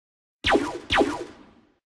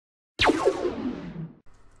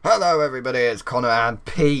Hello everybody, it's Connor and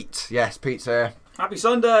Pete. Yes, Pete's here. Happy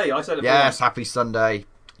Sunday! I said it. Yes, happy Sunday.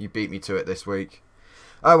 You beat me to it this week.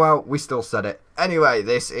 Oh well, we still said it. Anyway,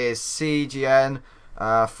 this is CGN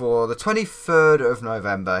for the 23rd of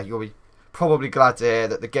November. You'll be probably glad to hear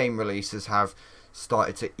that the game releases have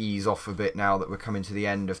started to ease off a bit now that we're coming to the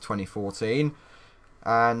end of 2014.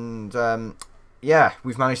 And yeah,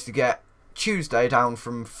 we've managed to get Tuesday down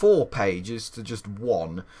from 4 pages to just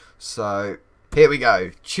 1. So here we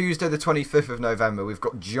go. Tuesday the 25th of November, we've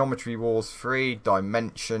got Geometry Wars 3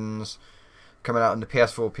 Dimensions coming out on the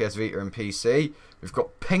PS4, PS Vita and PC. We've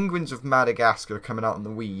got Penguins of Madagascar coming out on the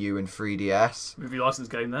Wii U and 3DS. Movie license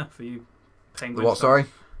game there for you penguins. What, sorry?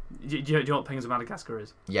 Do you know what Penguins of Madagascar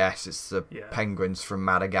is? Yes, it's the penguins from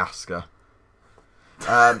Madagascar.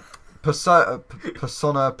 Persona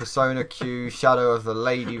Q, Shadow of the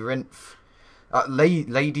Lady Rinth.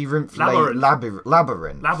 Lady Rinth.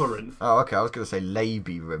 Labyrinth. Oh, okay, I was going to say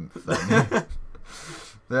Labyrinth then.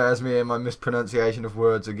 There's me and my mispronunciation of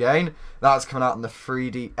words again. That's coming out on the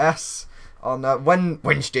 3DS. On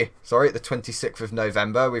Wednesday, the 26th of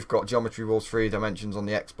November, we've got Geometry Wars 3 Dimensions on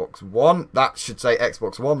the Xbox One. That should say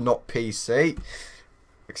Xbox One, not PC.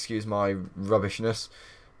 Excuse my rubbishness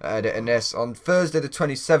editing this. On Thursday, the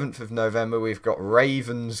 27th of November, we've got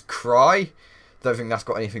Raven's Cry. Don't think that's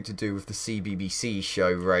got anything to do with the CBBC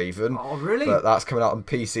show Raven. Oh, really? But that's coming out on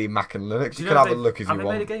PC, Mac and Linux. You can have a look if you want. Have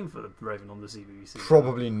they made a game for Raven on the CBBC?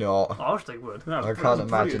 Probably not. I wish they would. I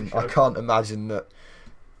can't imagine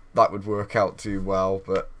that would work out too well,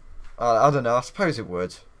 but I don't know. I suppose it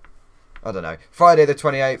would. I don't know. Friday the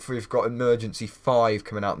 28th, we've got Emergency 5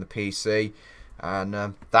 coming out on the PC,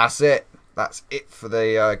 and that's it. That's it for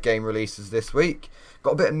the game releases this week.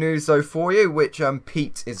 Got a bit of news though for you, which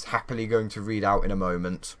Pete is happily going to read out in a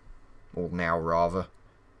moment, or now rather.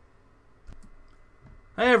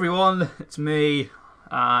 Hey everyone, it's me,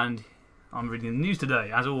 and I'm reading the news today,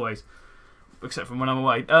 as always, except from when I'm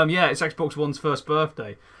away. Yeah, it's Xbox One's first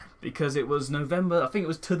birthday. Because it was November, I think it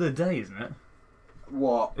was to the day, isn't it?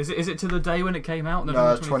 What? Is it to the day when it came out?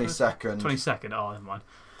 November 22nd. 22nd, oh, never mind.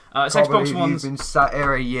 It's Xbox One's... You've been sat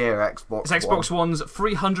here a year, Xbox It's Xbox One's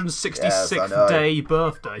 366th day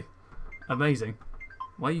birthday. Amazing.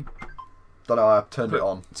 Why you... Don't know, I turned it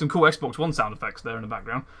on. Some cool Xbox One sound effects there in the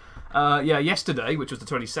background. Yeah, yesterday, which was the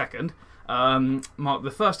 22nd, marked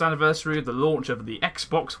the first anniversary of the launch of the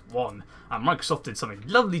Xbox One. And Microsoft did something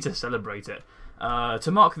lovely to celebrate it.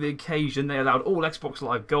 To mark the occasion, they allowed all Xbox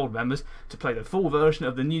Live Gold members to play the full version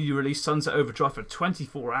of the newly released Sunset Overdrive for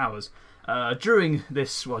 24 hours. During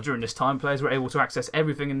this time, players were able to access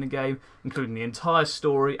everything in the game, including the entire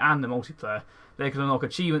story and the multiplayer. They could unlock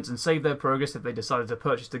achievements and save their progress if they decided to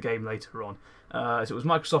purchase the game later on. So it was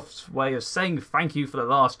Microsoft's way of saying thank you for the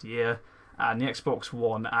last year, and the Xbox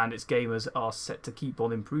One and its gamers are set to keep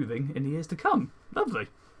on improving in the years to come. Lovely.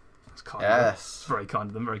 It's kind yes. Very kind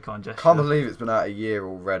of them, very kind gesture. Can't believe it's been out a year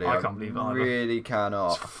already. I can't believe it either. Really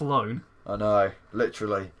cannot. It's flown. I know,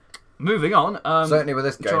 literally. Moving on. Certainly with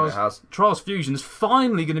this game it has. Trials Fusion's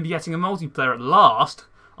finally going to be getting a multiplayer at last.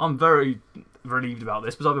 I'm very relieved about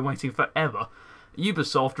this because I've been waiting forever.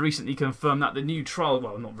 Ubisoft recently confirmed that the new Trials,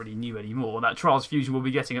 well, not really new anymore, that Trials Fusion will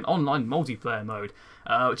be getting an online multiplayer mode,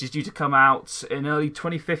 which is due to come out in early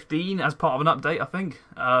 2015 as part of an update, I think.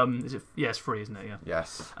 Is it? Yeah, it's free, isn't it? Yeah.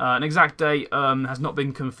 Yes. An exact date has not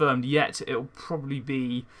been confirmed yet. It'll probably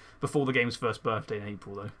be before the game's first birthday in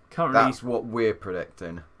April, though. Currently, that's what we're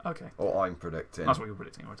predicting. Okay. Or I'm predicting. That's what you're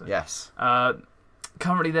predicting, right? Yes.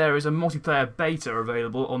 Currently, there is a multiplayer beta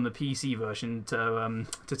available on the PC version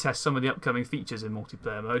to test some of the upcoming features in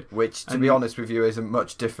multiplayer mode. Which, to be honest with you, isn't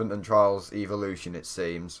much different than Trials Evolution, it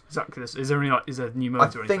seems. Exactly. Is there a new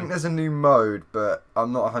mode or anything? I think there's a new mode, but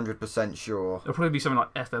I'm not 100% sure. There'll probably be something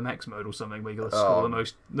like FMX mode or something where you got to score the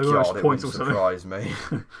most points or something. Surprise me.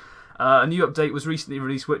 A new update was recently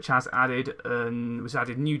released, which has added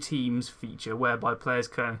new teams feature, whereby players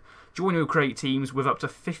can join or create teams with up to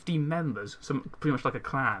 50 members, pretty much like a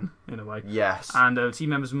clan in a way. Yes. And team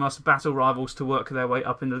members must battle rivals to work their way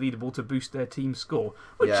up in the leaderboard to boost their team score,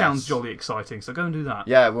 which sounds jolly exciting. So go and do that.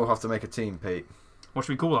 Yeah, we'll have to make a team, Pete. What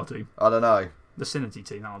should we call our team? I don't know. The Cinity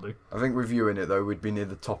team. That'll do. I think reviewing it though, we'd be near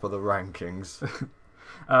the top of the rankings.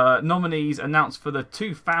 Nominees announced for the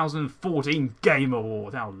 2014 Game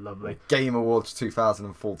Award. How lovely. Game Awards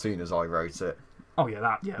 2014, as I wrote it. Oh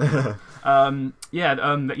yeah,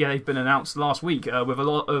 they've been announced last week with a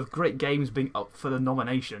lot of great games being up for the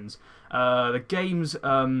nominations. The games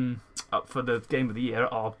up for the Game of the Year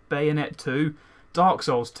are Bayonetta 2, Dark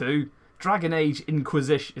Souls 2, Dragon Age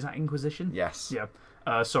Inquisition. Is that Inquisition? Yes. Yeah.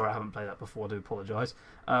 Sorry, I haven't played that before. I do apologise.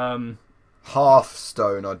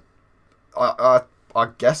 Hearthstone. I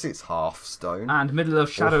guess it's Hearthstone. And Middle Earth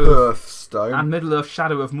Or Shadow Hearthstone. and Middle Earth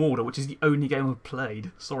Shadow of Mordor, which is the only game I've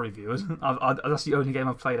played. Sorry, viewers. That's the only game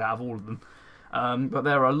I've played out of all of them. But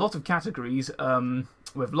there are a lot of categories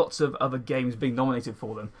with lots of other games being nominated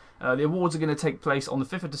for them. The awards are going to take place on the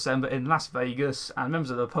 5th of December in Las Vegas, and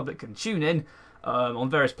members of the public can tune in on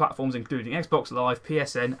various platforms, including Xbox Live,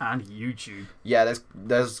 PSN, and YouTube. Yeah,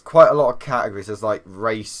 there's quite a lot of categories. There's like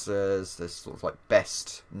racers, there's sort of like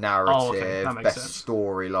best narrative, best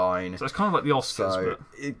storyline. So it's kind of like the Oscars.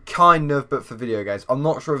 But for video games. I'm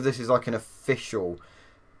not sure if this is like an official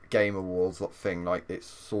Game Awards thing. Like it's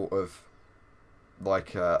sort of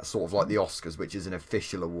like the Oscars, which is an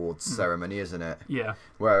official awards ceremony, isn't it? Yeah.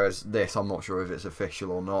 Whereas this, I'm not sure if it's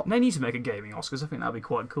official or not. They need to make a gaming Oscars. I think that'd be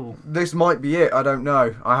quite cool. This might be it. I don't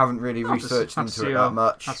know. I haven't really researched into it that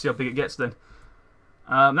much. Let's see how big it gets then.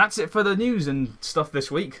 That's it for the news and stuff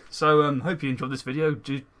this week. So hope you enjoyed this video.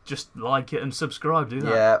 Just like it and subscribe. Do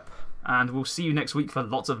that. Yep. And we'll see you next week for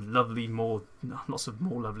lots of more lovely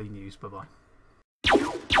news. Bye bye.